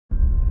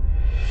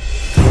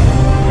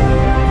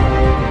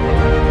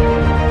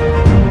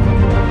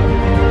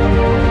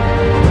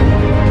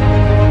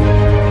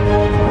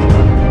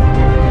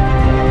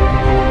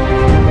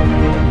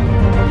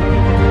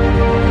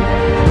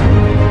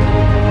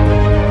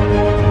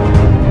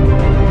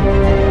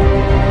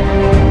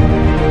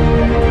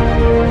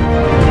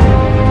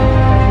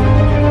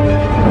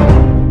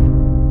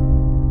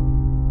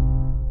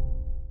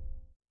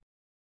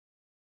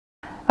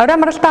Орой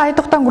амралтаа ая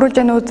тухтан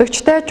гөрүүлж яны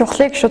үзэгчтэй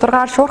чухлыг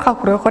шударгаар шуурхаа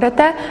хүргэх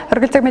хүрээтэй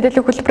Оргил цаг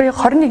мэдээллийн хөтөлбөрийн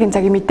 21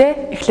 цагийн мэдээ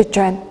эхлэж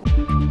байна.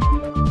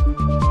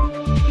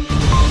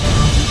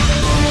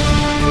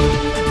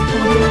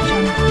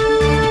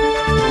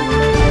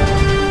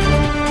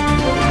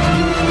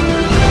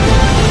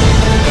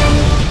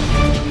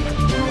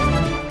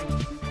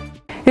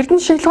 Эрдэнэ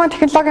шинжилгээний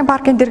технологийн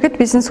паркын дэргэд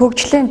бизнес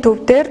хөгжлийн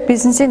төв дээр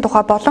бизнесийн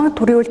тухай болон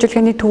төрийн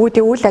үйлчилгээний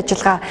төвүүдийн үйл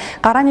ажиллагаа,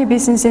 гарааны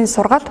бизнесийн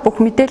сургалт бүх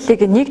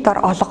мэдээллийг нэг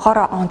дор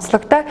олгохоор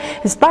онцлогтой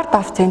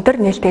стартап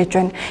центр нээлттэй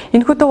байна.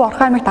 Энэхүү төв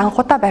Орхон аймагт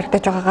анхудаа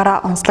баригдаж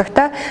байгаагаараа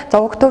онцлогтой.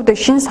 Уг төвд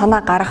шинэ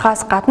санаа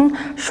гаргахаас гадна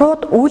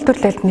шууд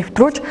үйлдвэрлэлд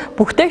нэвтрүүлж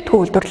бүтээгдэхүүн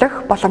үйлдвэрлэх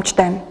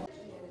боломжтой юм.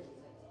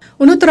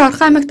 Өнөөдөр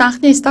Орхон аймагт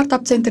анхны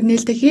стартап центр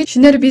нээлттэй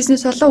шинээр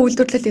бизнес болон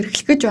үйлдвэрлэл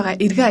эрхлэх гэж байгаа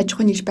эргэн аж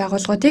ахуйн нэгж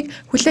байгууллагуудыг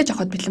хүлээж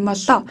авахд бэлэн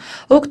боллоо.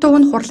 Уг төв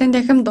нь хурлын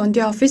танхим,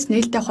 дундын офис,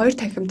 нээлттэй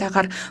 2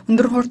 танхимтайгаар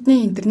өндөр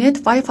хурдны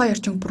интернет, Wi-Fi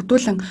орчин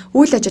бүрдүүлэн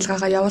үйл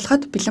ажиллагаагаа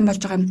явуулахад бэлэн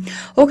болж байгаа юм.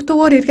 Уг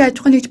төвөөр эргэн аж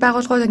ахуйн нэгж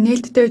байгууллагууд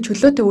нээлттэй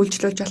чөлөөтэй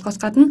үйлчлүүлж болохоос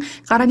гадна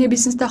гарааны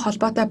бизнестэй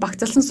холбоотой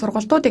багцлсан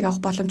сургалтуудыг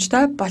авах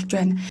боломжтой болж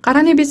байна.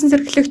 Гарааны бизнес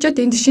эрхлэгчид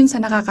энд шинэ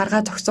санаагаа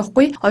гаргаад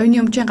зогсохгүй, оюуны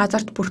өмчийн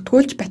газарт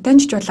бүртгүүлж,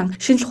 батанжжуулан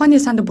шинжлэх ухааны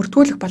санд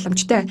бүртгүүлэх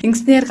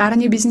Ингэснээр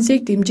гарааны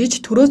бизнесийг дэмжиж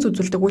төрөөс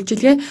үзүүлдэг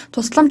үйлчилгээ,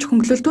 тусламж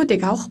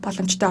хөнгөлөлтүүдийг авах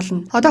боломжтой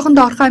болно.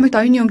 Одоохондоо Орхон аймагт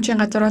оюуны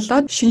өмчийн газар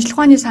болоод шинжлэх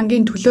ухааны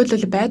сангийн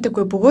төлөөлөл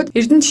байдаггүй бөгөөд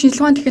Эрдэнэ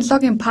шинжлэх ухааны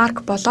технологийн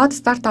парк болоод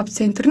стартап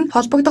центр нь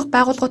холбогдох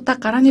байгууллагуудтай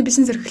гарааны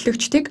бизнес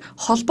эрхлэгчдийг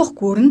холбох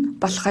гүүрэн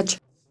болох аж.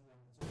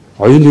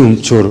 Оюуны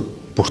өмчөөр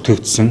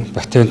бүртгэгдсэн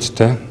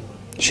патенттай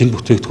шинэ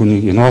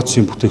бүтээгдэхүүнийг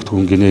инновацийн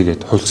бүтээгдэхүүн гинэ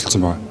гэдээ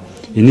хуульцсан байна.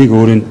 Энийг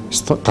өөрийн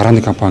гарааны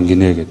компани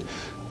гинэ гэдэг.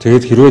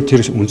 Тэгээд хэрвээ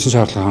тэр үндсэн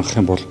шаардлагыг хангах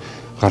юм бол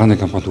гарааны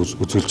компанид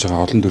үзүүлж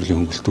байгаа олон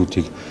төрлийн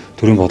хөнгөлтүүдийг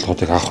төрийн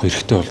бодлогуудыг авах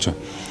хэрэгтэй болж байна.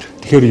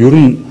 Тэгэхээр ер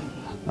нь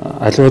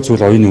аливаа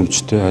зүйл оюуны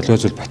өмчтэй, аливаа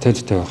зүйл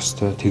патенттай байх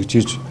хэрэгтэй,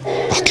 тэгжиж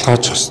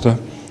баталгаажих хэрэгтэй.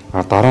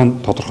 Дараа нь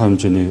тодорхой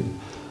хэмжээний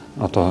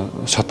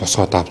шат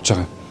босгоод авч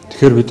байгаа.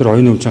 Тэгэхээр бид нар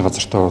оюуны өмчийн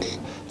газартаа бол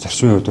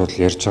зарчмын хувьд бол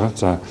ярьж байгаа.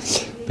 За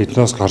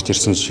биднээс гарч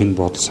ирсэн шинэ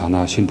бодол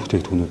санаа, шинэ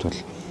бүтээгдэхүүнүүд бол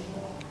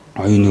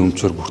оюуны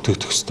өмчөөр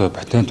бүртгэгдэх хэрэгтэй,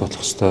 патент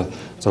болох хэрэгтэй.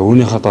 За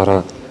үүнийхээ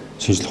дараа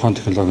шинжлэх ухааны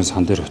технологийн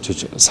сан дээр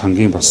очиж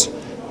сангийн бас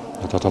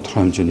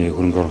тодорхой хэмжээний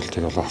хөрөнгө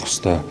оруулалтыг авах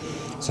хэрэгтэй.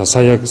 За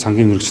сая яг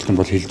сангийн мэргэжилтэн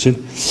бол хэлж байна.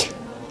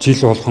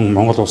 Жил болгон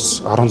Монгол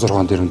улс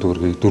 16 тэрбум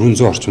төгрөгийг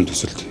 400 орчим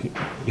төсөлд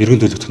эргэн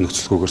төлөвлөлт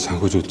нөхцөлгүйгээр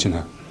санхүүжүүлж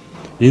байна.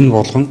 Энэ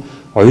болгон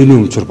оюуны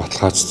өмчөөр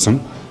баталгаажсан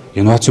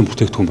инновацийн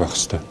бүтээгдэхүүн байх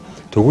хэрэгтэй.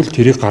 Тэгвэл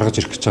тэрийг гаргаж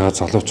ирэх гэж байгаа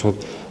залуучууд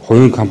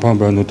хувийн компани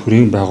байна уу,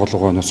 төрийн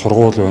байгууллага байна уу,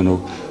 сургууль байна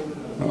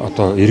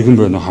уу, иргэн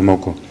байна уу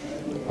хамаагүй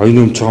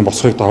оюуны өмчийн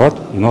босхыг даваад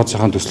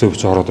инновацийн төслөө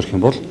бичиж ороод ирэх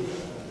юм бол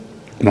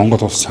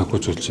Монгол улс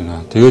санхүүжүүлж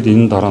байна. Тэгээд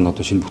энэ дараа нь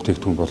шинэ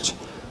бүтээгдэхүүн болж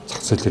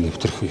зах зээлээр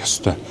нэвтрэх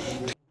ёстой.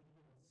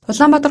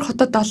 Улаанбаатар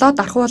хотод 7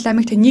 Дархан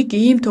аймагт нэг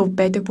ийм төв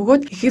байдаг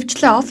бөгөөд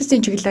ихэвчлэн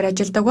офисын чиглэлээр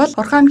ажилладаг бол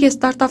Орхон аймгийн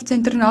стартап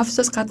центр нь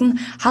офисоос гадна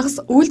хагас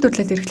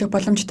үйлдвэрлэлд эрхлэх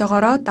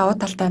боломжтойгоор давуу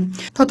талтай.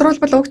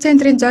 Тодорхойлбол уг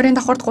центрийн зойрын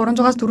давхарт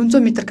 300-аас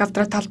 400 м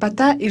квадрат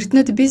талбайтай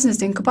Эрдэнэт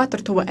бизнес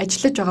инкубатор төв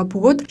ажиллаж байгаа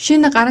бөгөөд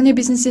шинэ гарааны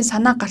бизнесийн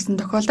санаа гарсан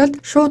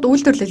тохиолдолд шууд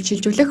үйлдвэрлэлд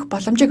шилжүүлэх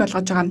боломжийг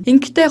олгож байгаа.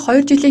 Ингэхдээ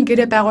 2 жилийн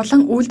гэрээ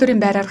байгуулан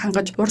үйлдвэрийн байраар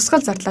хангаж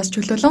урсгал зардлаас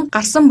чөлөөлөн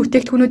гарсан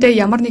бүтээгдэхүүнүүдээ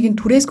ямар нэгэн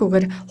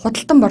түрээсгүйгээр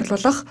худалдан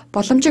борлуулах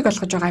боломжийг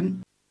олгож байгаа юм.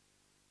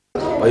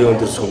 Баян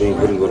өндөр сумын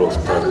хөрөнгө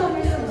оруулалтаар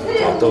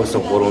одоогоос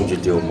 3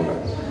 жилийн өмнө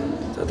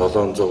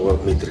 700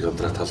 м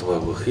квадрат талбай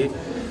өгөхий.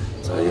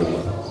 За ийм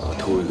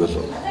төвийг бол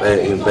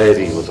энэ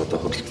байрыг бол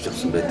хөдөлж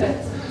авсан байдаг.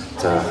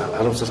 За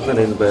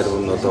харамсалтай энэ байр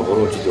нь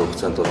 3 жилийн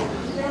хугацаанд бол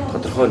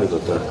тодорхой нэг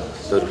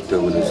зорилттой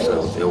үйл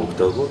ажиллагаа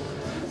явагдаагүй.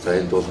 За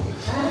энд бол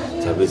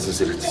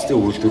бизнес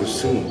эрхлэгчдийн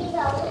үйлдвэрлэсэн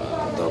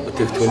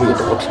бүтээгдэхүүнийг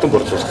худалдан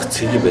борлуулах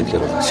цэгийн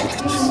байдлаар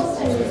ашиглаж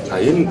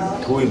байна. Энэ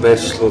төвийн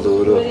байршлал бол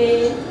өөрөө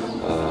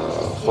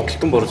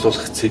худалдан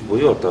борлуулах цэг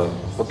буюу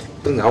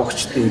худалдан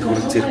авахчдын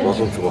төрөл зэрэг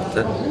боломж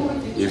муутай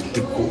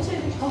ирдэггүй.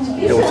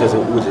 Энэ учраас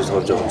үйл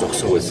ажиллагаа жоохон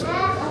зогсон байсан.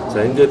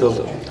 За ингээд бол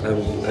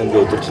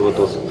аймгийн удирдлагууд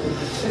бол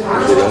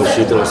ямар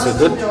шийдвэр гаргасан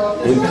гэхээр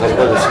энэ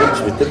талбайг ашиглаж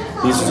бид нар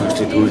бизнес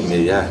хөгжлийн төвийг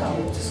нээе.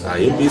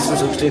 Энэ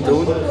бизнес хөгжлийн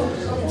төв нь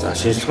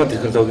шинжлэх ухааны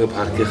технологийн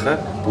паркийнхаа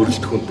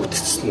бүрэлдэхүүнд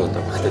бүтцсэн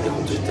багтаалын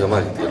хүндрэлтэй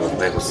юмаа гэдгээр бол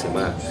байгуулсан юм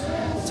аа.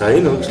 За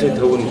энэ хөгжлийн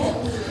төв нь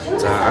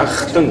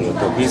анхлан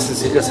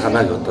бизнесийнхээ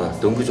санааг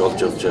дөнгөж олж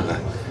явж байгаа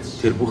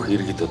тэр бүх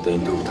иргэд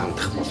энэ төвд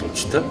хандах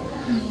боломжтой.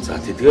 За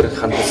тэдгээр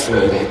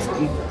хандсан иргэдэд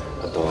нь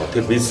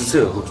тэр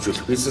бизнесээ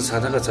хөгжүүлэх, бизнес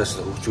санаагаа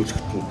цааш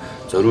хөгжүүлэхэд нь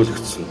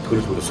зориулагдсан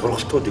төрөл бүрийн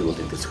сургалтуудыг бол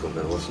энэ зохион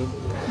байгуулна.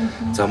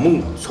 За мөн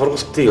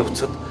сургалтын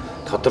явцад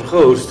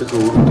тодорхой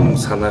өөрсдийнхөө үр дүн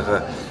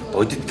санаагаа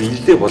бодит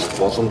биелэлээ болох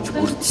боломж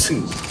бүрдсэн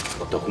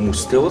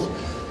хүмүүстэй бол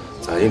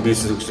энэ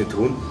бизнес хөгжлийн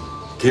төв нь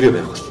гэрээ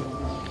байх болно.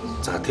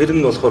 За тэр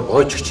нь болохоор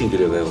боожигчийн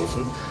гэрээ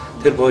байгуулна.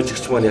 Тэр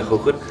боожигч маань яг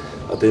хөөр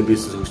энэ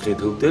бизнес хөгжлийн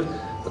төв дээр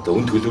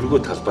үн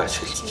төлбөргүй талбай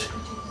ашиглаж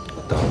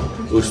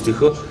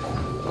өөрсдийнхөө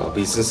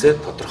бизнесээ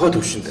тодорхой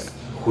түвшинд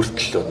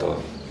хүртэл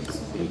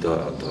энд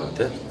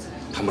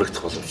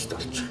хамрагдах боломжтой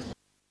болж байна.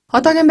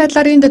 Одоогийн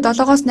байдлаар энд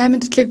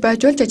 7-8 төслийг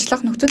байжуулж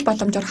ажиллах нөхцөл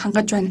боломжоор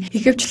хангаж байна.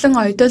 Ихэвчлэн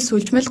оёдол,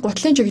 сүлжмэл,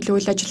 гутлын чиглэлийн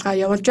үйл ажиллагаа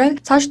явуулж байна.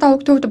 Цаашдаа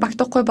уг төвд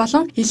багтахгүй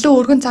болон илүү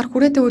өргөн цар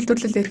хүрээтэй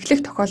үйлдвэрлэл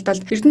эрхлэх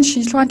тохиолдолд Эрдэнэ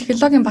шинжилгээ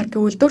технологийн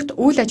паркийн үйлдвэрт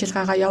үйл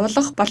ажиллагаагаа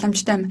явуулах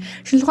боломжтой юм.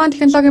 Шинжилгээ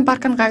технологийн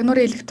парк нь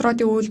гагнуурын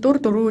электродын үйлдвэр,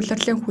 дөрвөн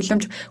улирлын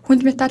хүлэмж,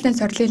 хүнд металлын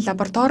сорилын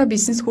лаборатори,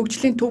 бизнес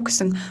хөгжлийн төв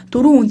гэсэн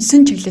дөрвөн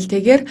үндсэн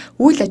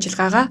чиглэлтэйгээр үйл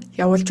ажиллагаагаа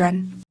явуулж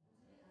байна.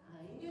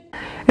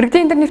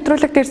 Иргэдийн интернет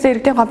нэвтрүүлэгт ирсэн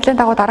иргэдийн гомдлын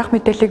дагуу дараах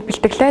мэдээллийг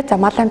бэлтгэлээ.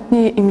 За мал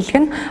амьтны эмнэлэг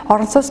нь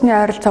орон сууцны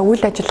ойролцоо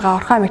үйл ажиллагаа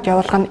Орхон аймагт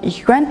явуулах нь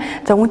их байна.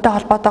 За үүнтэй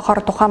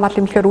холбоотойгоор тухайн мал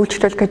эмнэлгээр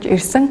үйлчлүүлэх гэж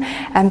ирсэн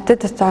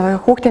амьтад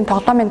хүүхдийн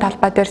тоглоомын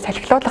талбай дээр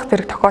салхилуулах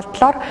зэрэг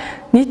тохиолдлоор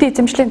нийтийн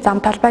эзэмшлийн зам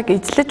талбайг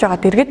эзлэж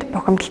байгаа дэргэд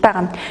бухимдалтай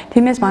гам.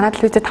 Тиймээс манай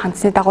телевизэд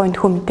хандсны дагуу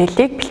энэхүү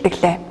мэдээллийг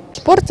бэлтгэлээ.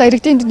 Бүр за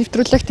иргэдийн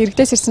нэвтрүүлэгт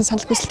иргэдээс ирсэн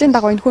санал хүсэлтийн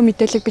дагуу энэхүү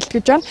мэдээллийг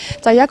бэлтгэж байна.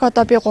 За яг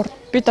одоо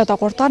бид одоо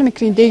 3 дугаар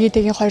микрийн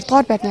дээгийтэйгийн 2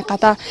 дугаар байрны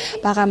гадаа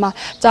байгаа юм а.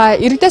 За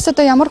иргэдээс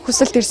одоо ямар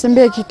хүсэлт ирсэн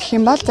бэ гэх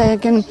юм бол за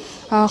яг энэ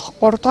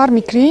 3 дугаар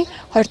микрийн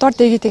 2 дугаар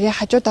дээгийтэйгийн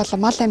хажууд бол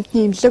мал амьтны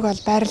эмнэлэг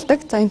бол байрладаг.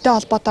 За энэтэй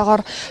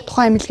холбоотойгоор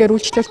тухайн эмнэлгээр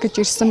үйлчлүүлэх гэж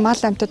ирсэн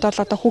мал амьтад бол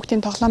одоо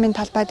хүүхдийн тоглоомын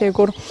талбай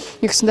дээгүүр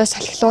нэгсэндээ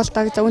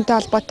салхилуулдаг. За үүнтэй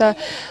холбоотой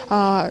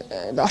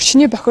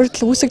орчны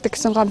бохирдол үүсгдэг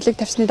гэсэн гомдлыг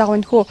тавьсны дагуу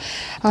энэхүү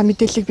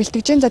мэдээллийг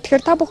бэлтгэж байна. За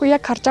тэгэхээр та бүхэн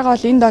яг харж байгаа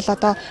бол энд бол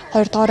одоо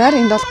 2 дугаар байр,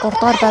 энд бол 3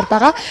 дугаар байр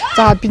байгаа.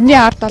 За бидний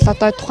ард бол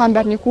одоо тухайн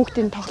байрны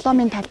хүүхдийн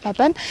тоглоомын талбай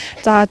байна.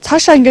 За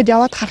цаашаа ингээд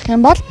яваад харах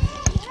юм бол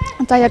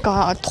за яг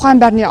тухайн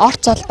байрны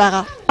орц бол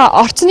байгаа.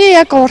 Орцны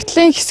яг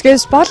уртлын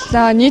хэсгээс бол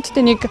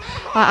нийтдээ нэг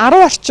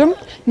 10 орчим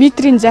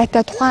метрийн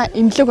зайтай тухайн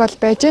эмнэлэг бол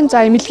байж гэн.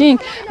 За эмнэлгийн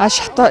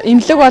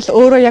эмнэлэг бол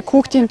өөрөө яг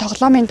хүүхдийн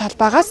тоглоомын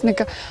талбайгаас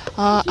нэг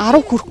 10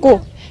 хүрэхгүй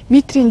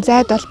метрийн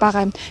зайд бол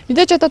байгаа юм.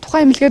 Мэдээж одоо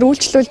тухайн эмнэлгээр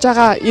үйлчлүүлж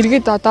байгаа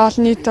иргэд одоо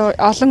нийт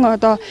олон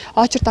одоо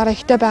очир дараа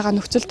ихтэй байгаа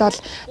нөхцөлд бол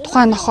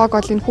тухайн нохоог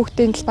бол энэ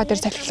хүүхдийн талбай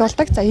дээр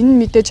салхилуулдаг. За энэ нь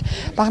мэдээж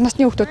бага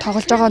насны хүүхдүүд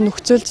тоглож байгаа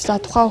нөхцөлд за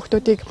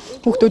тухайн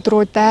хүүхдүүд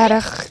рүү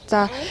дайрах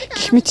за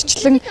гэх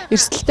мэтчлэн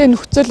эрсдэлтэй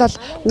нөхцөл бол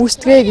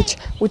үүсдэгэ гэж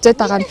үзээд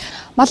байгаа нь.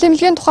 Мал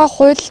эмнэлгийн тухай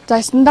хууль за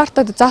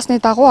стандартад заасны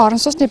дагуу орон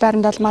сууцны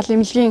байранд бол мал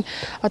эмнэлгийн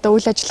одоо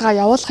үйл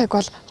ажиллагаа явуулахыг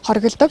бол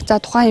хоригддог. За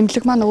тухайн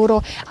эмнэлэг маань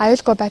өөрөө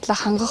аюулгүй байдлаа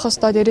хангах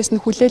ёстой, дээрээс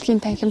нь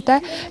хүлээлгийн танхимтай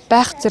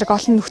байх зэрэг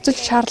олон нөхцөл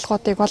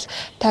шаардлагуудыг бол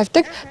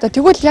тавьдаг. За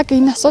тэгвэл яг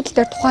энэ асуудал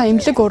дээр тухайн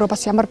эмнэлэг өөрөө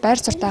бас ямар байр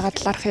суртайгаа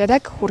талаарх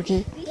яг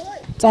хүргэе.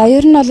 За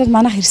ер нь бол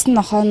манайх ирсэн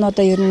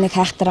нохоонуудаа ер нь нэг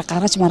хайхтараа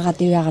гаргаж маргаад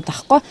ив яагаад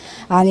байхгүй.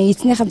 Нэг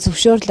эзнийхэн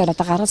зөвшөөрлөөр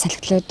одоо гаргаж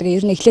салхилуулдаг.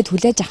 Ер нь эхлээд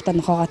хүлээж авахтаа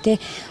нохоогоо тий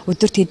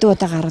өдөрт хэдэн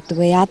удаа гаргадаг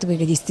вэ? Яадаг вэ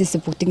гэж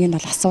эзнээсээ бүгднийг нь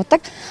бол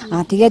асуудаг.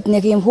 Тэгээд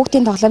нэг юм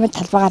хүүхдийн тоглоомын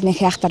талбайгаар нэг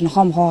хайхтар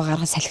нохоогоо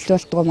гаргаж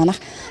салхилуулдаг манайх.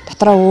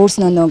 Дотроо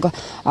өөрснөө нөгөө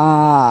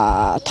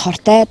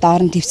тортой,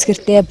 доор нь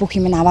твсгэртэй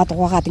бүх юм аваад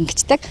угаагаад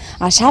ингэждэг.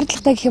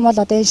 Шаардлагатай гэх юм бол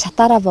одоо энэ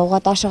шатаараа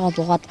буугаад доошоогоо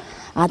буугаад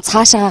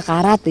цаашаага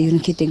гараад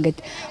ерөнхийдөө ингээд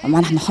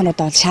манайх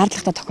нохонуудаа бол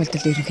шаардлагатай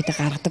тохиолдолд ерөнхийдөө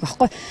гаргадаг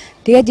байхгүй.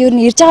 Тэгээд ер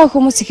нь ирж байгаа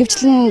хүмүүс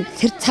ихэвчлэн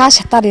тэр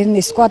цааш шатаар ер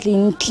нь сквад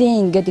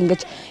интлийн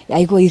ингээд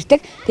айгүй ирдэг.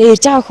 Тэгээд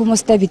ирж байгаа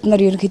хүмүүстэй бид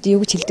нар ерөнхийдөө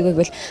юу гэж хэлдэг вэ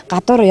гэвэл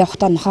гадуур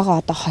явахдаа нохоогоо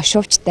одоо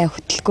хошуувчтай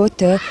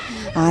хөтөлгөөтэй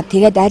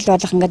тэгээд аль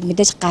болох ингээд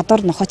мэдээж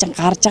гадуур нохооч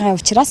гарч байгаа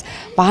учраас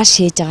бааш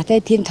шээж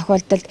байгаа тийм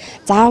тохиолдолд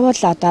заавал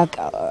одоо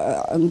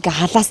ингээ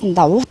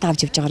халаасандаа уут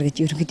авч явж байгаа гэж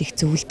ерөнхийдөө их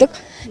зөвлөдөг.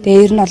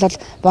 Тэгээд ер нь бол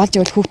болж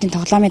ивэл хүүхдийн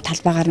тоглоомын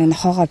талбайгаар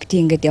нохоогоо бити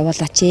ингээд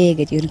явуулаач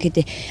гэж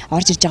ерөнхийдөө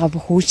орж ирж байгаа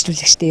бүх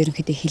үйлчлүүлэгчтэй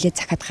ерөнхийдөө хилээ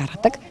захад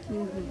гаргадаг.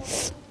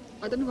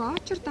 Одоо нэг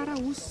очир дараа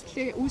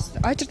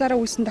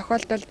үүссэн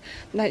тохиолдолд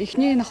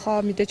эхний нохоо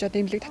мэдээж одоо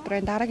эмнэлэг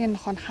дотроо дараагийн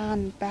нохоо нь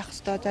хаана байх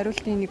ёстой,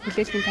 зориултын нэг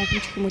хүлээлгийн танхим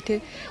гэх юм уу те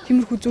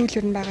тиймэрхүү зүйл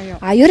ер нь байгаа юу?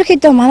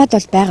 Ерөнхийдөө манад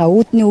бол байгаа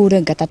үүдний өрөө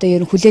ингээд одоо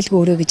ер нь хүлээлгийн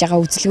өрөө гэж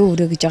байгаа, үзэлгүй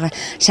өрөө гэж байгаа.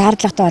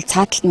 Шаардлагатай бол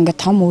цааталт ингээд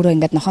том өрөө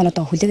ингээд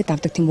нохоонуудаа хүлээгээд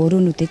авдаг тийм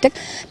өрөөнүүд байдаг.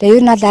 Тэгээ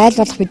ер нь аль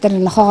болох бид нар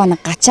нохоогоо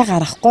гачаа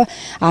гаргахгүй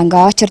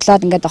ингээд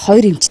очирлоод ингээд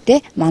хоёр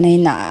эмчтэй манай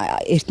энэ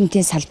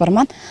Эрдэнэтийн салбар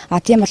маань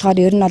тийм болохоор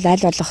ер нь бол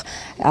аль болох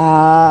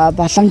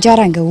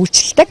боломжоор ингээд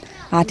жилдэг.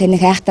 Тэг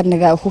нэг хайхтар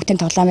нэг хүүхдийн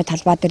тоглоомын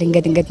талбай дээр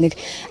ингээд нэг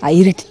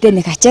иргэдтэй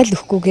нэг ачаал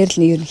өгөхгүйгээр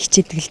л ер нь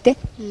хичээдэг л дээ.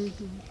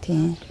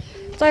 Тийм.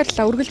 За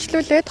баярлалаа.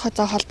 Үргэлжлүүлээд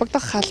хоцоо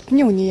холбогдох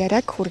халтны үний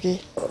яриаг хүргэе.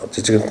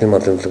 Жижиг амтны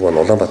мал эмнэлэг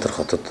маань Улаанбаатар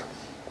хотод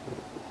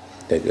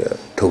яг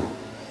төв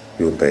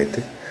юу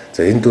байдаг.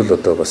 За энд бол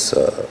одоо бас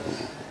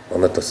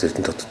манайд бас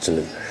Эрдэнэт хотод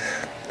чинь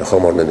нохоо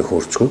морны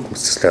нөхөрчгүй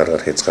мэдсэлийн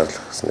аргаар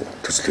хязгаарлах гэсэн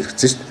төсөл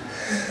хэрэгжсэн шүү дээ.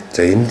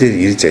 За энэ дээр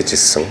ирж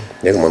ажилласан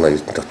яг манай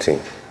Эрдэнэт хотын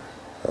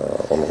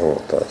онгон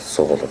одоо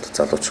суугуулаад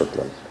залуучууд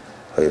маань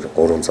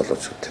 2-3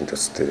 залуучууд тэнд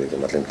бас тэр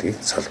мал эмнэлгийн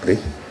салбарыг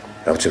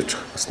авч явж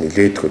байгаа. Бас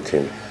нилээдгүй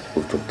тийм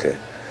бүгдүүдтэй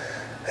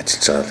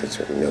ажиллаж байгаа л гэж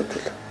миний хувьд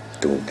бол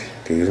дүнд.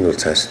 Тэгээ ер нь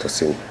бол цаашд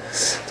бас энэ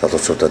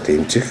залуучуудаа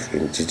дэмжих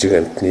энэ жижиг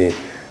амтны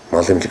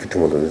мал эмнэлэг гэдэг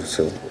нь бол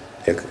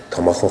яг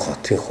томоохон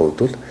хотын хувьд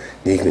бол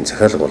нийгмийн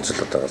захиалга болж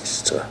л одоо гарч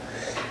ирж байгаа.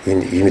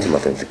 Энэ ийм л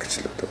мал эмнэлэг гэж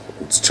л одоо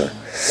үзэж байгаа.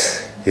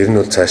 Ер нь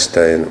бол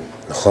цаашдаа энэ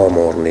нохоо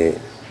моорны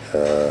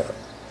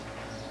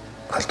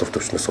халдвар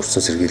төвчнөөс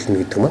урьдчилан сэргийлнэ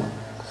гэдэг маань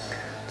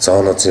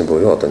зоонозын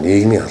буюу одоо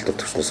нийгмийн халдвар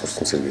төвчнөөс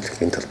урьдчилан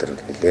сэргийлэх энэ тал дээр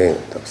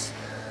нэлээд одоо бас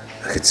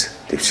ахиц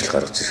дэвшил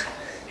гаргаж ирэх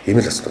ийм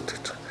л асуудал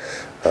гэж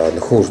байна.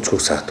 Нөхөн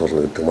үржихийг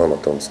саатуулна гэдэг маань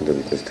одоо үндсэндээ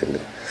бид нэр тэр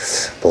нэг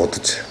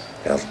буудаж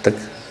ялдаг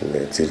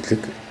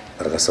зэрлэг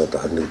аргасаа одоо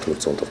 21-р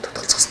зуунд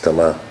татгалзах систем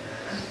аа.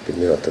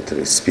 Бидний одоо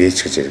тэр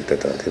спеч гэж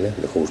яригдаад байгаа тийм ээ.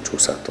 Нөхөн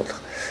үржихийг саатуулах.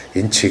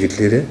 Энэ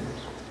чиглэлээрээ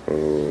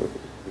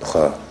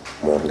нохоо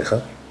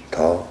муурныхаа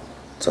тоо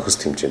зохис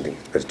хэмжээнд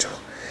барьж авах.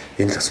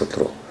 Энэ л асуудал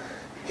руу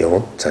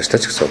явна. Цаашдаа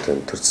ч гэсэн одоо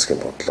төр засгийн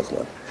бодлого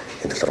маань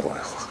энэ тал руу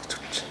явах гэж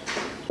бодож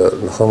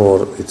байна. Нохоо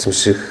муур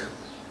эзэмших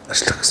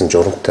ачлах гэсэн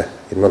журамтай.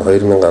 Энэ маань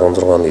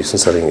 2016 оны 9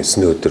 сарын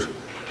 9-ний өдөр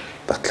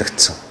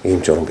батлагдсан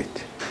ийм журам байт.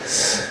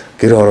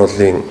 Гэр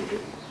хорооллын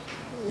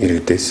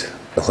иргэдээс,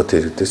 нохот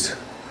иргэдээс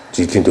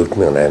жилийн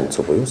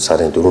 4800 буюу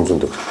сарын 400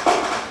 төгрөг.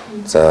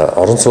 За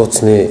орон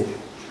сууцны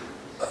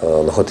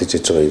нохот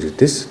ижиж байгаа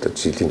иргэдээс одоо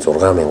жилийн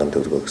 6000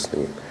 төгрөгөө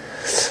гэсэн юм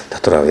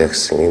татвар авъя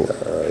гэсэн энэ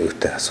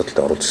юутай асуудалд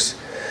оруулж ирсэн.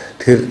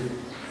 Тэгэхээр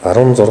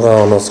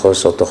 16 оноос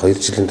хойш одоо 2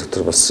 жилийн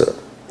дотор бас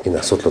энэ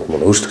асуудлууд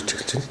маань өөрчлөгдөж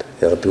эхэлж байна л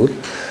да. Яг гэвэл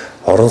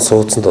орон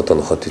сууцнд одоо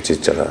нохот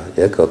ижиж байгаа.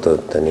 Яг одоо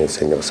таны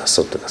сайн бас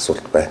асуудаг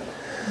асуулт байна.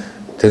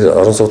 Тэр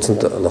орон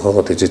сууцнд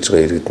нохоогоо ижиж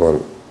байгаа иргэд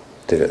маань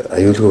тэр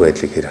аюулгүй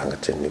байдлыг хэр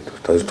хангаж байна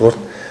нэгдүгээр. Хоёрдугаар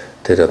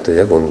тэр одоо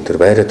яг үнэн тэр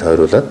байраа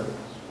тойруулаад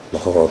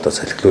нохоогоо одоо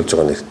салхилуулж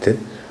байгаа нэртэй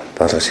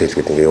баалга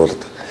шийлгээд ингэ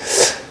явуулдаг.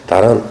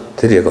 Дараа нь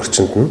тэр яг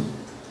орчинд нь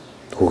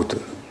хүүхд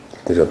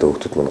нэр одоо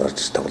хүүхдүүд маань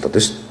гарч тоглоод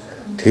байна шүү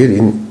дээ. Тэгэхээр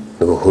энэ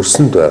нөгөө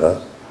хөрсөнд байгаа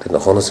тэр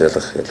нохооноос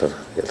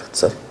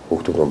ялгацаар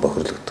хүүхдүүд маань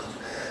бохирлогддог.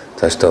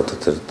 Цаашдаа одоо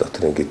тэр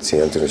доторын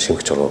гидсэн янз бүрийн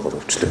шингэж оргоор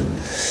өвчлөө.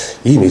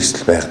 Ийм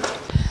эрсдэл байдаг.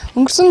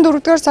 Өнгөрсөн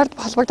 4-р сард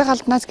холбогдох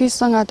албанаас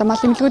хийсэн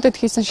мал эмнэлгүүдэд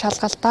хийсэн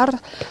шалгалтаар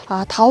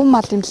 5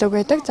 мал эмнэлэг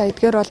байдаг. За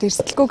эдгээр бол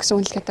эрсдэлгүй гэсэн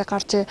үнэлгээтэй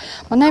гарчээ.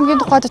 Манай аймгийн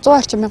тухайд 100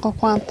 орчим мянган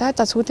хүн амтай.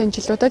 За сүүлийн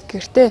жилүүдэд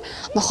гэртээ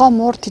нохоо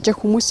муур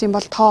тижээх хүмүүсийн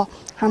бол тоо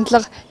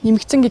хандлага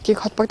нэмэгдсэн гэдгийг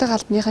холбогдох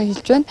албаныхаа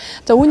хэлж байна.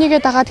 За үүнийгээ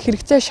дагаад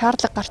хэрэгцээ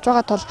шаардлага гарч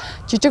байгаа тул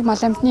жижиг мал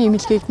амтны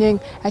эмнэлгийг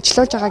нээн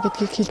ажиллуулж байгаа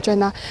гэдгийг хэлж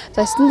байна.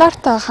 За стандарт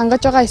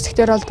хангаж байгаа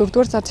хэсгээр бол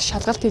 4-р сард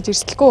шалгалт хийж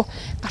эрсдэлгүй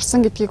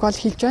гарсан гэдгийг бол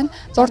хэлж байна.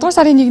 6-р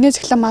сарын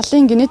 1-ээс эхлэн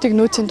малын генетик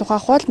нөөцийн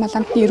тухай хууль, мал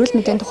амтны эрүүл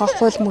мэндийн тухай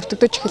хууль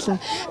мөрдөгдөж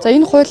эхэлнэ. За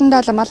энэ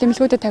хуулиндаа мал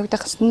эмнэлгүүдэд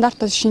тавигдах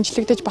стандартууд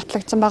шинжлэгдэж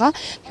батлагдсан байгаа.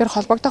 Тэгэхээр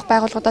холбогдох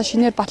байгууллагуудаа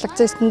шинээр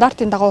батлагдсан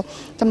стандартын дагуу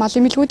мал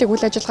эмнэлгүүдийг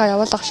үйл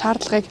ажиллагаа явуулах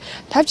шаардлагыг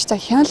тавьж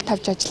хяналт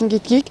тавьж ажиллана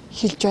гэдгийг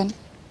хэлж байна.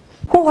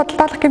 Хүн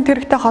худалдаалах гэмт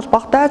хэрэгтэй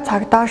холбоотой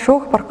цагдаа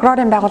шүүх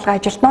прокурорын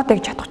байгууллагын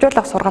ажилтнуудыг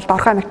чадахжуулах сургалт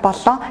орхон эмэгт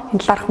боллоо.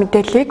 Энэ талаарх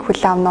мэдээллийг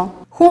хүлээн авна.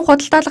 Хүн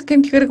худалдаалах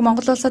гэмт хэрэг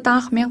Монгол улсад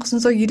анх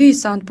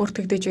 1999 онд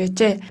бүртгэгдэж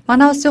байжээ.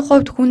 Манай улсын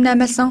хувьд хүн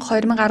наймаалсан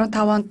 2015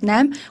 онд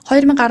 8,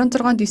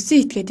 2016 онд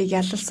 9 этгээдийг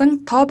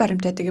ялалсан тоо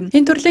баримтайдаг юм.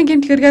 Энэ төрлийн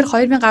гэмт хэрэгээр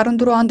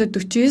 2014 онд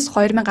 49,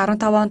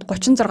 2015 онд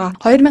 36,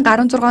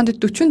 2016 онд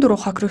 44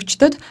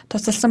 хохирогчдод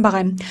тусалсан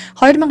байгаа юм.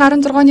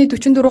 2016 оны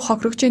 44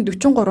 хохирогчийн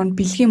 43 нь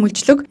бэлгийн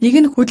мүлжлөг, нэг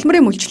нь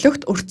хөдөлмөрийн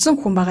мүлжлөгт өртсөн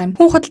хүн байгаа юм.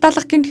 Хүн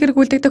худалдаалах гэмт хэрэг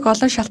үлдэгдэх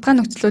олон шалтгаан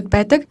нөхцлүүд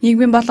байдаг.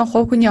 Нийгмийн болон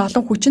хувь хүний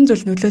олон хүчин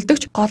зүйл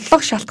нөлөөлдөгч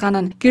голлох шалтгаан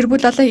нь гэр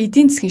бүл болон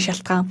эдийн засгийн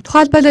шалтгаан.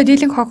 Тухайлбал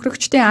дийлэнх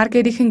хохирогчдын ар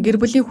гэрийнхэн гэр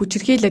бүлийн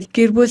хүчирхийлэл,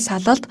 гэр бүл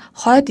салалт,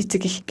 хойд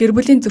эцэг их, гэр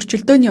бүлийн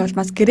зөрчилдөөний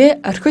улмаас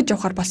гэрээ орхиж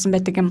явахар болсон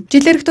байдаг юм.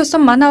 Жилээрх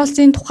тусам манай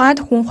улсын тухайд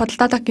хүн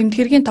худалдаалах гэмт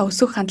хэргийн тоо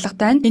өсөх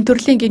хандлагатай. Энэ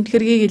төрлийн гэмт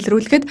хэргийг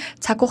илрүүлэхэд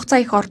цаг хугацаа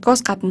их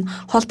ордгоос гадна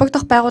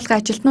холбогдох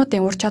байгууллагын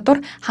ажилтнуудын ур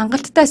чадвар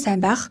хангалттай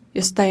сайн байх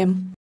ёстой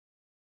юм.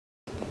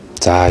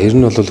 За ер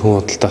нь бол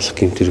хүн худалдаалах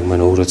гэмт хэрэг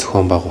маань өөрөө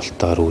зохион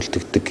байгуулалтаар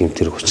үйлдэгдэг гэмт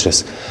хэрэг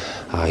учраас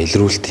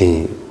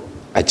илрүүлэлтийн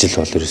ажил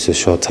бол ерөөсөө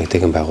шууд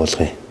цагдаагийн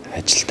байгууллагын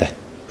ажилтай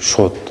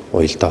шууд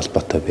уялдаа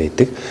холбоотой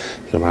байдаг.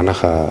 Тэгэхээр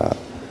манайха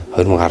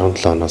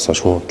 2017 оноос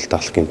хойш хүн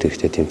худалдаалах гэмт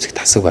хэрэгтэй тэмцэх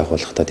тасаг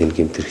байгууллагатад энэ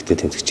гэмт хэрэгтэй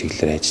тэмцэх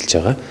чиглэлээр ажиллаж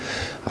байгаа.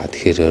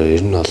 Тэгэхээр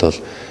ер нь бол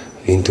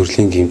энэ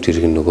төрлийн гэмт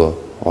хэрэг нөгөө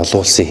олон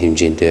улсын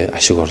хэмжээнд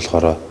ашиг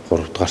орлогоороо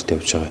 3 дугаарт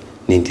явж байгаа.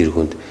 Нийт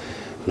тэргуунд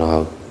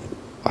нөгөө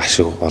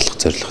ашиг олох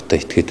зорилготой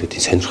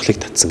этгээдүүдийн сонирхлыг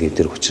татсан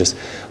гэмт хэрэг учраас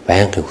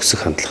байнгын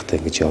өсөх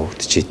хандлагатай ингэж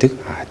явагдаж идэг.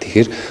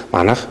 Тэгэхээр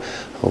манайх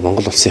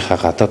Монгол улсынхаа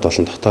гадаад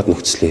болон дотоод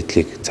нөхцөл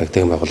байдлыг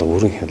цагдаагийн байгууллага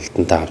өөрийн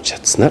хяналтандаа авч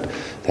чадсанаар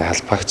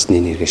албаагчд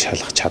энэ хэрэгээ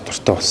шалгах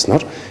чадвартай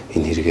болсноор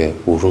энэ хэрэгээ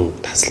өрн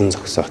таслан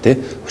зогсоох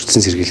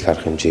өрчлөн сэргийлэх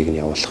арга хэмжээг нь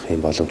явуулах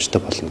юм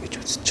боломжтой болно гэж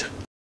үзэж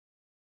байна.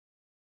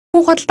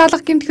 Хүн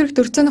худалдаалах гэмт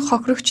хэрэгт өрцөн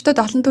хохирогчдод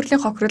олон төрлийн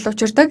хохирол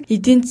учирдаг.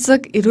 Эдийн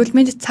засаг, эрүүл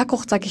мэнд, цаг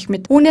хугацаа гэх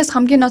мэт. Үүнээс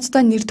хамгийн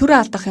ноцтой нэр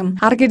төрөө алдах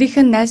юм. Ар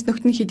гэрийнхэн найз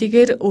нөхд нь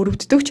хэдийгээр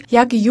өрөвддөгч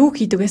яг юу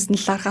хийдэг гэсэн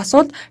талаарх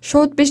асуулт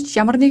шууд биш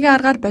ямар нэгэн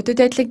аргаар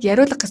бодит байдлыг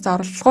яриулах гэсэн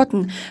оролдлогууд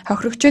нь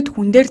хохирогчд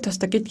хүн дээр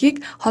тусдаг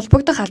гэдгийг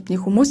холбогдох албаны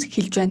хүмүүс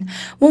хэлж байна.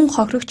 Мөн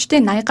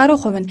хохирогчдын 80 гаруй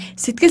хувь нь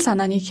сэтгэл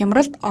санааны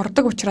хямралд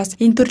ордог учраас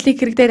энэ төрлийн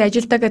хэрэгдээр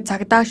ажилладаг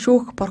цагдаа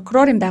шүүх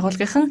прокурорын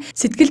байгууллагын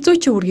сэтгэл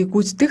зүйчийн үргийг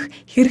гүйцэтгэх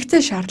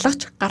хэрэгцээ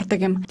шаардлагач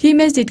гардаг юм.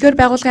 Тиймээс эдгээр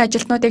байгууллагын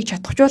ажилтнуудыг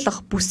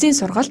чадахжуулах бүсийн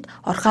сургалт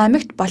Орхон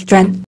аймагт болж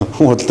байна.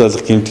 хүн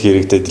худалдаалах гэмт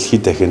хэрэгтэй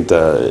дэлхийд дахинд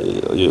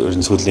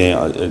ерөн сүүлийн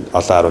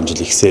олон 10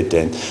 жил ихсээд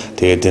байна.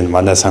 Тэгээд энэ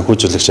манай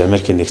санхүүжүүлэгч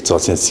Америкийн нэгдсэн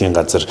улсын засгийн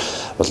газар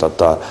бол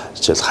одоо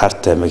жишээл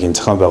Харт аймгийн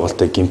зохион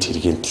байгуулалтын гэмт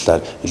хэргийн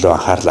талаар илүү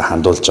анхаарлаа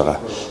хандуулж байгаа.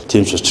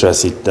 Тийм ч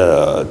учраас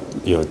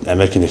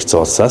Америкийн нэгдсэн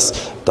улсаас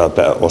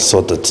одоо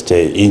улсуудад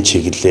энэ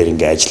чиглэлээр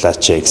ингээ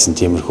ажиллаач гэсэн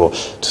тиймэрхүү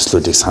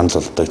төслүүдийг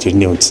санал болгодог.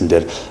 Тэрний үндсэн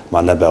дээр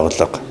манай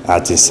байгууллага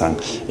Азийн сан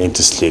энэ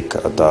төслийг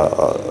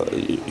одоо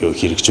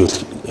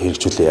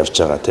хэрэгжүүлээ явж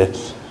байгаа тийм.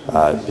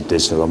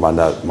 Бидээс нөгөө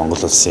манай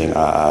Монгол улсын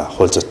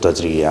хууль зүйн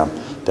зэргийн яам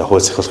тэгээ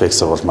хууль сахилгын их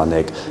сургууль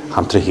манайг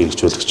хамтран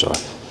хэрэгжүүлэх гэж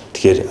байгаа.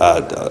 Тэгэхээр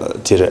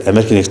тэр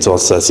Америкийн нэгдсэн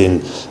улсаас энэ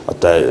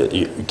одоо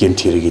гэмт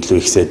хэрэг илүү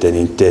ихсээд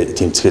байна. Энтэй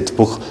тэмцэхэд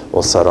бүх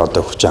улсаараа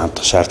одоо хүчин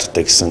хандах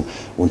шаардлагатай гэсэн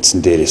үндсэн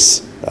дээрээс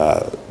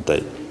одоо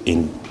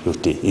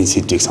энэ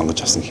сэдвийг сонгож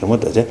авсан гэх юм уу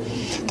да тийм.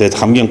 Тэгээд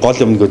хамгийн гол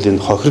юм нь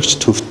энэ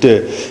хохирогч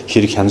төвтэй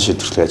хэрэг хянан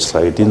шийдвэрлэх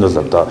ажиллагаа гэдэг. Энэ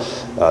бол одоо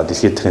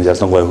дэлхийд дахин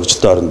ялангуяа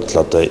хөгжилтэй оронд л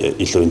одоо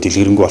илүү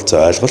дэлгэрэнгүй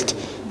болсон ойлголт.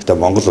 Гэхдээ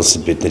Монгол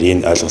улсад бид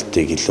энэ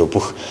ойлголтыг илүү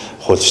бүх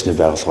хууль ёсны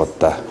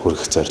байгууллагуудаа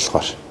хүргэх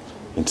зорилгоор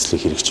энэ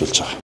төслийг хэрэгжүүлж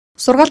байгаа.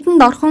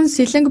 Сургалтанд орхон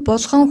Сэлэнг,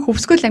 Булхан,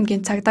 Хөвсгөл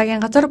аймгийн цагдаагийн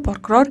газар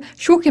прокурор,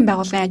 шүүхийн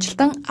байгууллагын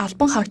ажилтан,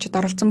 албан хаагчид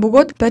оролцсон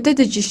бөгөөд бодит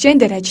жишээн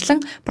дээр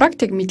ажиллан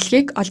практик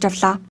мэдлэгийг олж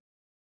авлаа.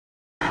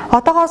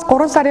 Одоогоос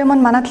 3 сарын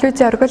өмнө манай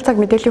телевизийн оргил цаг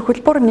мэдээллийн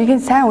хөтөлбөр нэгэн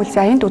сайн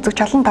үлсийн аянд үзэг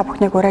чалан та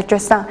бүхнийг уриалж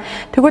байсан.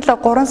 Тэгвэл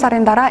 3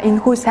 сарын дараа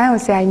энэхүү сайн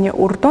үлсийн аяны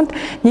үр дүнд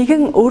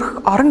нэгэн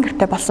өрх орон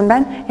гэрте болсон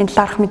байна. Энэ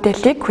талаарх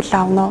мэдээллийг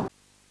хүлээн авна.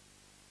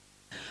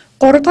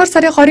 3 дугаар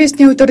сарын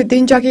 29-ний өдөр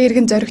Дэнжагийн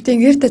иргэн зоригтын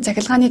эрт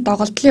цахилгааны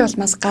доголдлын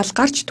улмаас гал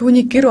гарч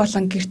түүний гэр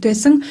болон гэрт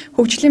байсан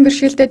хөгжлийн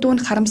бэрхшээлтэй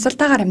дүүн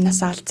харамсалтайгаар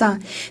амнасаа алдсан.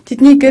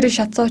 Тэдний гэр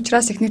шатсан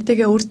учраас их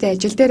нэртэйгээ өөртөө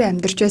ажил дээр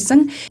амьдарч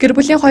байсан. Гэр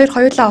бүлийн хоёр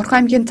хоёулаа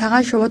Орхон аймгийн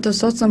цагаан шувууд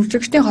суудсан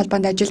өмчлөгчдийн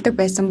холбоонд ажилладаг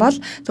байсан бол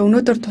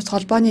өнөөдөр тус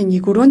холбооны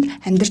нэг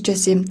өрөөнд амьдарч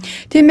байсан юм.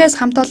 Тиймээс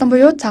хамт олон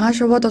буюу цагаан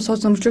шувууд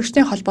суудсан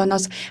өмчлөгчдийн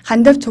холбооноос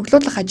хандив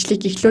цуглуулах ажлыг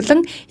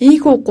эхлүүлэн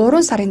ийхүү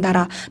 3 сарын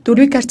дараа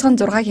дөрвийг харьцан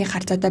 6-гийн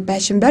харьцаатай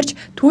байшин барьж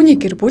түүний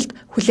гэр бүл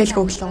хүлээлт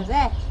өглөө.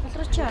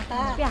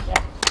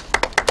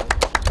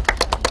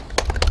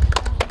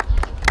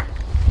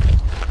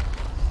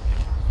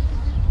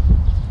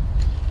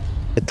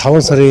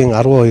 5 сарын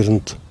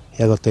 12-нд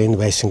яг одоо энэ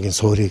байшингийн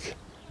суурийг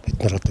бид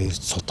нар одоо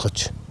ирж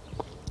судгаж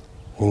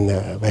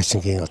энэ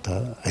байшингийн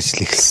одоо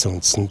ажил эхэлсэн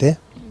үндсэндээ.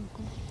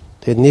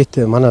 Тэгээд нийт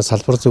манай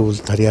салбар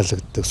зөвлөлд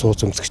харьяалагддаг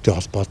сууц өмсгчдийн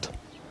холбоод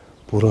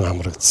бүрэн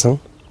хамрагдсан.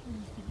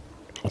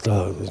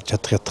 Одоо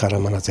чадах ятгаараа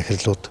манай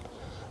захирлууд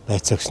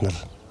байцаагч нар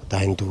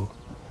дайндуу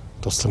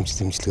тусламж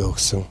дэмжлэгээ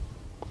өгсөн.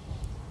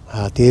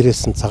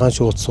 Дээрээс нь цагаан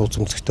шууд сууц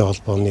өмсгчтэй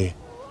холбооны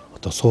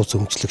одоо сууц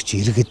өмчлөгч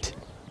иргэд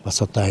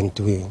бас одоо аянд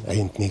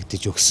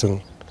нэгдэж өгсөн.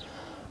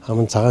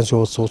 Хамт цагаан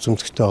шууд сууц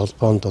өмсгчтэй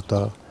холбоонд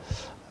одоо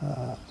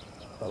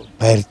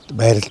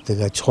байрладаг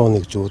аж ахуй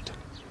нэгжүүд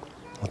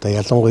одоо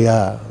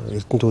ялангуяа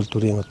Эрдэнэ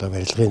төлөвлөрийн одоо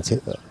барилгын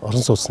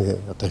орон сууцны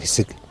одоо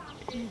хэсэг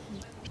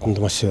бидэнд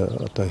маш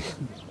одоо их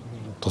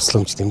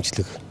тусламж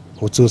дэмжлэг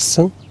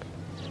үзүүлсэн.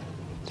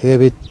 Тэгээ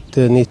бид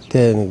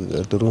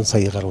нийтдээ 4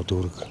 сая гаруй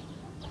төгрөг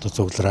одоо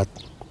цуглараад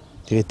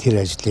тэгээ тэр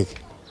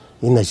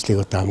энэ ажлыг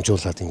одоо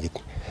амжуулаад ингээд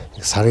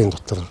сарын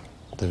дотор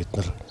одоо бид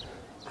нар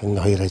энэ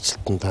хоёр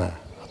ажилтнаа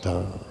одоо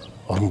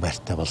орон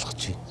байртай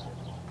болгож байна.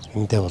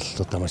 Эндээ бол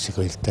одоо маш их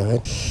баяртай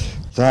байна.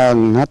 За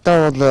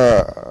надад бол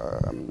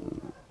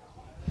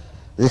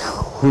их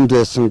хүнд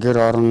байсан гэр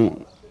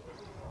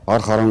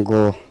орох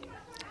оронгүй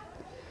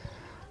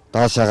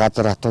даашаа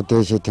газар хатуу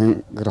дээшээ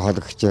тэнгэр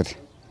хологчээр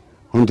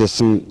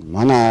хүндсэн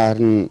манай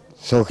харин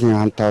сөөхний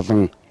хамт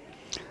олон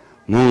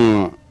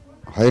мөн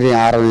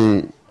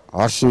 2.10-ын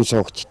оршин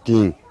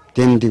суугчдын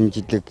дэм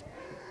дэмжлэг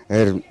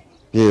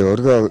би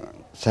өргөө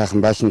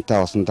сайхан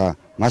байшинтай усандаа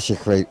маш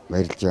их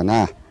баярлж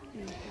байна.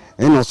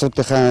 Энэ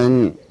усуудынхаа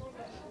энэ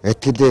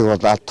этгэлийг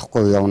бол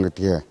алдахгүй явна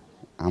гэдгийг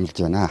амлаж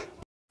байна.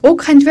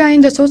 Уг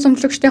хандивын аянд сууц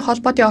өмчлөгчдийн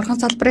холбоотын орхон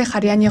салбарын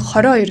харьяаны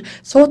 22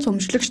 сууц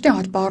өмчлөгчдийн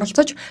холбоо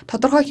оролцож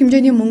тодорхой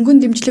хэмжээний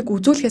мөнгөн дэмжлэг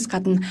үзүүлэхээс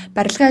гадна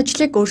барилгын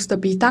ажлыг өөрсдөө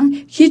бие даан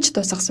хийж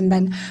тусгасан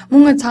байна.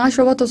 Мөн цагаан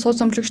шувууд сууц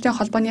өмчлөгчдийн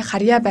холбооны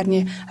харьяа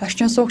байрны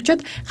орчин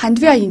суугчид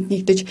хандивын аянд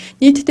нэгдэж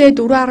нийтдээ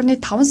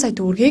 4.5 сая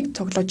төгрөгийг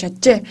цуглуулж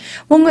чаджээ.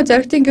 Мөн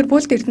зоригтын гэр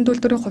бүлд Эрдэнэ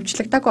төлөвлөрийн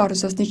хувьчлагдаг орон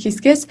сууцны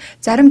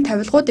хэсгээс зарим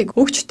тавилгуудыг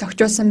өгч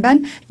тогтжуулсан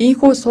байна.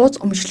 Ийхүү сууц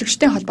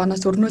өмчлөгчдийн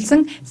холбооноос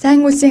өрнүүлсэн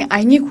сайн үлсийн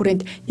аяны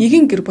хүрээнд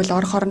нэгэн гэр бүл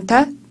орох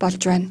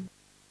болж байна.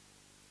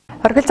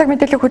 Оргил цаг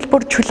мэдээллийн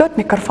хөтөлбөр чөлөөт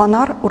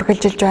микрофоноор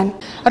үргэлжилж байна.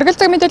 Оргил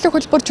цаг мэдээллийн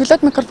хөтөлбөр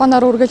чөлөөт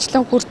микрофоноор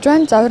үргэлжлэн хурж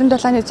байна. За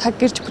 27-ны цаг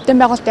гэрч бүтээн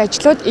байгуулалтын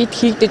ажлууд эд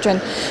хийгдэж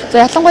байна.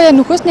 За ялангуяа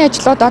нөхөсний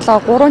ажлууд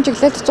бол 3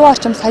 чиглэлд 100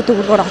 орчим сая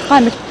төгрөгөөр Орхон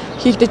аймагт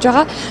хийгдэж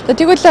байгаа. За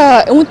тэгвэл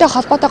үүнтэй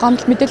холбоотой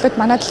гомдол мэдээлэлүүд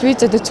манай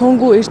телевизэд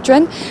цөөнгүү ирж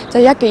байна. За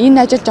яг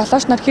энэ ажил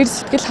жолооч нар хэр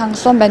сэтгэл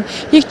хангалуун байна.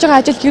 Хийж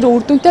байгаа ажил хэр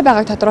үр дүнтэй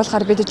байгааг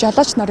тодруулахаар бид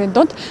жолооч нарын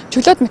дунд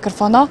чөлөөт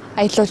микрофоноо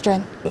аялуулж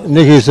байна.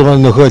 Нэг хийсэн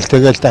маань нөхөөл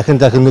тэгэл дахин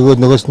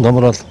нөгөөс нь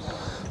томрол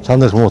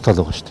цаанаас муутал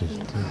байгаа шүү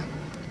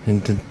дээ.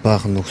 Энд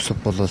баахан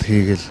өксөв болол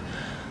хийгээл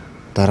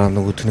дараа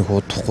нөгөөдний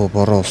хуудахгүй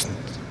бороо усанд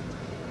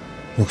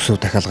нөхсөв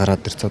дахиад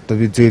гараад ирц. Одоо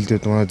би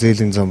зээлдээд манай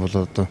зээлийн зам бол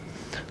одоо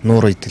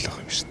нуур идэл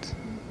байгаа юм шүү дээ.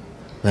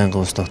 Байнга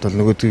ус тогтол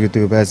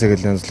нөгөөдгийг байсаг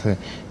л янзлахын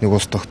нэг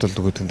ус тогтол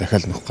нөгөөд нь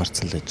дахиад нөх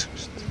гарцсан л байж байгаа юм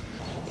шүү дээ.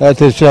 Тэгээд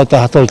тэр чи одоо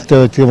хатуултай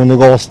байдаг юм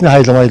нөгөө усны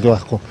хайл майл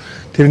байхгүй.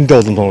 Тэрэндээ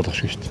болон дуурлах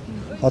шүү дээ.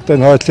 Одоо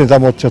энэ хойдлын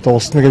замууд ч одоо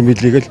усныг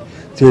мэлийгэл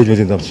зээл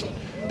мэлийн зам шүү.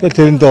 Тэгэл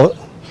тэрэндээ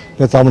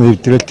нэг зам нь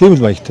хэвдрэл тийм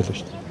л маягтай л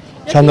шүү дээ.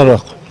 Чанар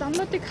байхгүй.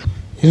 Замнуудыг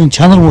ер нь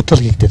чанар муутай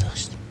л хийгдээд байгаа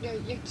шүү дээ.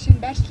 яг жишээ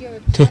нь байршлын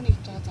үед хаана хийж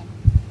байгаа зам?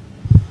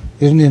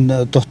 Ер нь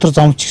дотор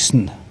зам ч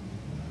гэсэн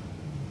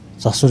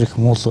засвар их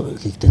муул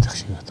хийгдээд байгаа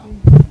шиг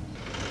байна.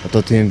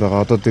 Одоо тийм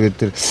байгаа. Одоо тэгээд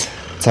тэр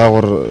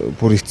цаагаар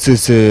бүр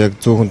эцсээсээ яг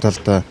зүүн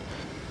талдаа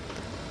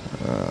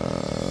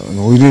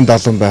уйрын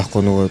далан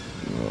байхгүй нөгөө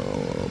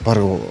баг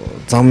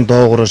зам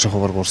доогоороо шахав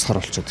баг урсгар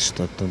болчиход шүү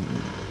дээ. Одоо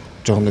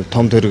жоохон нэг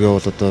том тэргээ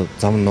бол одоо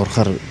зам нь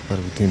урахаар баг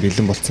тийм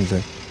бэлэн болцсон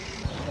лээ.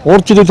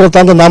 Урд жилүүд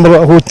дандаа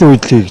намар хүүтний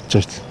үед л хийж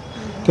байгаа шүү дээ.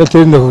 Тэгэл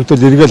тэр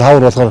нөхөдөл эргээл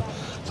хавар болохоор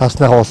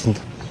цаасны хавуулсанд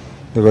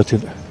нөгөө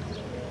тэр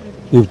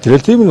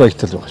эвдрэл тийм л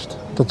маягтай л байгаа шүү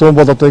дээ. Одоо зүүн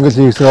бол одоо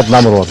ингээл хийгсгээд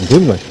намар болно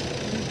тийм л.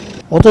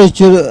 Одоо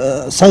ичээр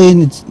сая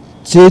энэ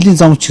зээлийн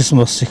зам ч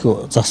гэсэн бас их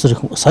засвар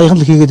их саяхан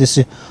л хийгээд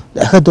байсан.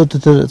 Дахиад одоо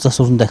тэр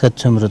засвар нь дахиад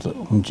цомрол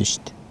хөнж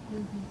штэ.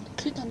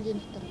 Хэд хоногийн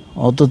дотор?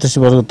 Одоо тийш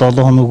бараг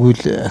 7 хоног үйл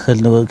ахаал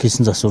нөгөө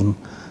хийсэн засвар нь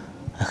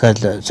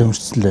ахаал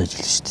цомрцсон л байж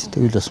л штэ.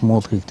 Тэгвэл бас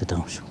муул хийгдээд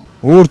байгаа юм шиг.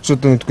 Өөр ч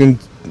одоо үгүй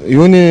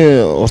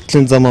юуны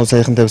уртлын замаа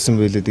саяхан тавьсан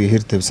байлээ тэгээ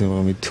хэр тавьсан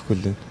байгаа мэдэхгүй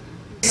л.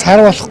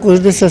 Сар болохгүй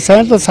ердөөсөө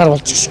сайн л сар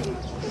болж шүү.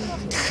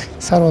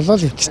 Сар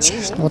болол ивчих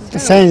шүү. Одоо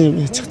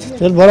сайн хийж байгаа.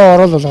 Тэгэл бороо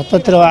орол бол одоо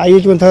тэр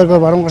аюулгүй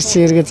тойргоор баруун гарч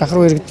иргээ зах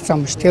руу иргэдэг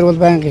зам шүү. Тэр бол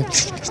байнга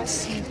ивчих шүү.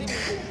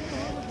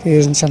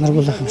 Тэр нь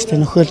чанаргүй байх юм шүү.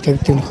 Нөхөөл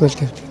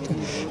тавьдаг.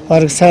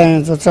 Бараг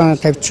сайн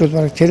зузаан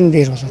тавьчихвал бараг тэрэн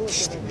дээр болоод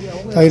шүү.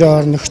 Хоёроо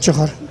орно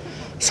нөхчихөр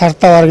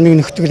сардаа бараг нэг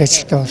нөхдөг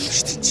ажилтаа болно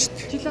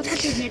шүү.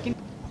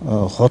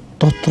 Хот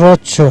дотроо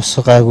ч бас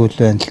гайгүй л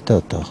байна л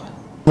та одоо.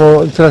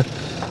 Нөө тэр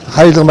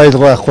хайл майл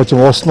байхгүй ч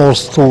уусны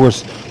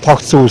урсцгүйгээс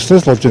тогтсон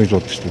үснээс болж байгаа гэж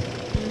боддог шүү дээ.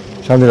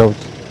 Шанар явд.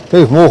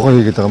 Тэг муухан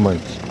хийгээд байгаа юм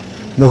байна.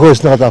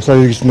 Нөхөөс нэг авсаа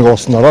иргэж нэг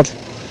уус нь ороод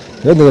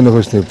нэг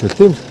нөхөөс нь хэвдэл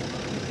тийм.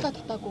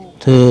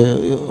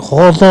 Тэг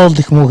хоолоол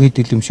их муу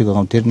хийдэг юм шиг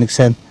байгаа юм. Тэр нэг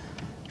сайн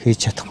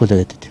хийж чадахгүй л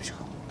гэдэг юм шиг.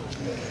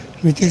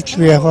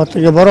 Мэдрэгдэл би яг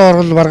одоо бороо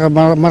орол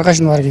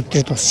маргааш нь бараг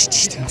хэвдрээд дуусчих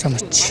шүү дээ.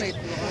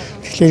 Замч.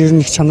 Тэгэхээр ер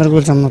нь их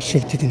чанаргүй замнууд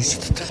хийгдээд байна гэж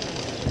боддог.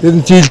 Ер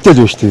нь жилдэл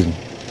байна шүү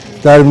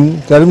дээ.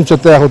 Зарим ч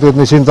одоо яг тэгээд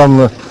нэг шинэ зам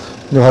нэг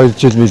 2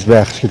 жил мэл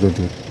байх шиг л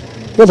байдаг.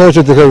 Тэгэл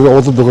хойшоо тэгэхээр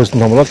улам дөхөөс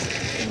нь томрол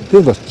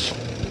тийм болчих.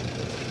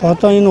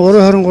 Одоо энэ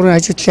 2023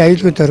 ажилтлын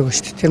аюулгүй дөрөг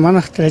шүү дээ. Тэр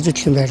манайх тэр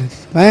ажилтлын байр.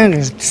 Баян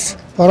ирдээс.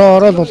 Бороо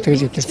ороод бол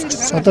тэгэл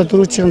өвдөрч. Одоо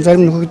 4 жилийн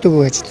зарим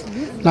нөхөгдөөгүй ажил.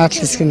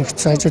 Наадлын хэсэг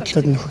нөхцөн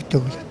ажилтлууд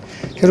нөхөгдөөгүй.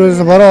 Тэр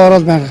үеэс бороо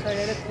ороод баян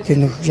тэр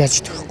нөх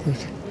яаж тахгүй.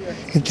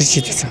 Өвдөрч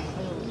идэг зам.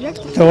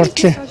 Тэр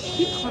уртлын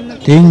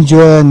Дэнж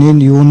байна,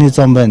 энэ юуны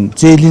зам байна,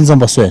 зээлийн зам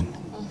бас байна.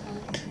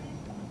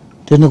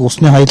 Тэр нэг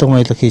усны хаялга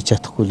маялга хийж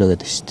чадахгүй л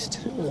гэдэг шүү дээ.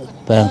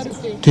 Баян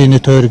тэний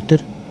тойрог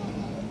дээр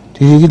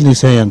тэрийг л нэг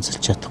сайн янзлж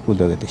чадахгүй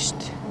л гэдэг шүү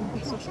дээ.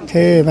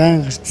 Тэ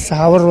баян гарцсан.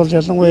 Хавар бол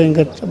ялангуяа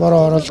ингээд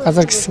бороо орол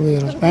газар гэсэн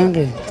үеэр бол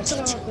баян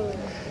ажиллаж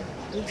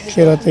байгаа.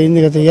 Тэгэхээр одоо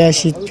энийг одоо яа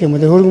шийдэх юм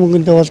бэ? Хөрөнгө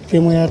мөнгөндөө болд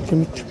юм уу яа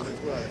гэм мэдэхгүй.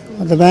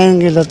 Одоо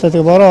баян гэл одоо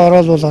тэг бороо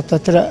орол бол одоо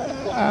тэр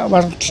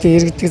баримтлалын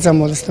иргэдэг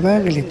зам бол өстой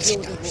баян гэл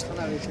хэвчилтэй байна шүү дээ.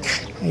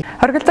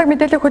 Оргил цаг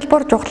мэдээллийн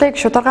хөтөлбөр жухлыг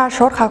шударга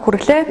шуурхаа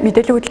хүргэлээ.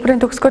 Мэдээллийн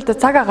хөтөлбөрийн төгсгөлд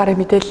цаг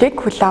агарын мэдээллийг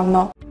хүлээн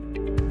авна.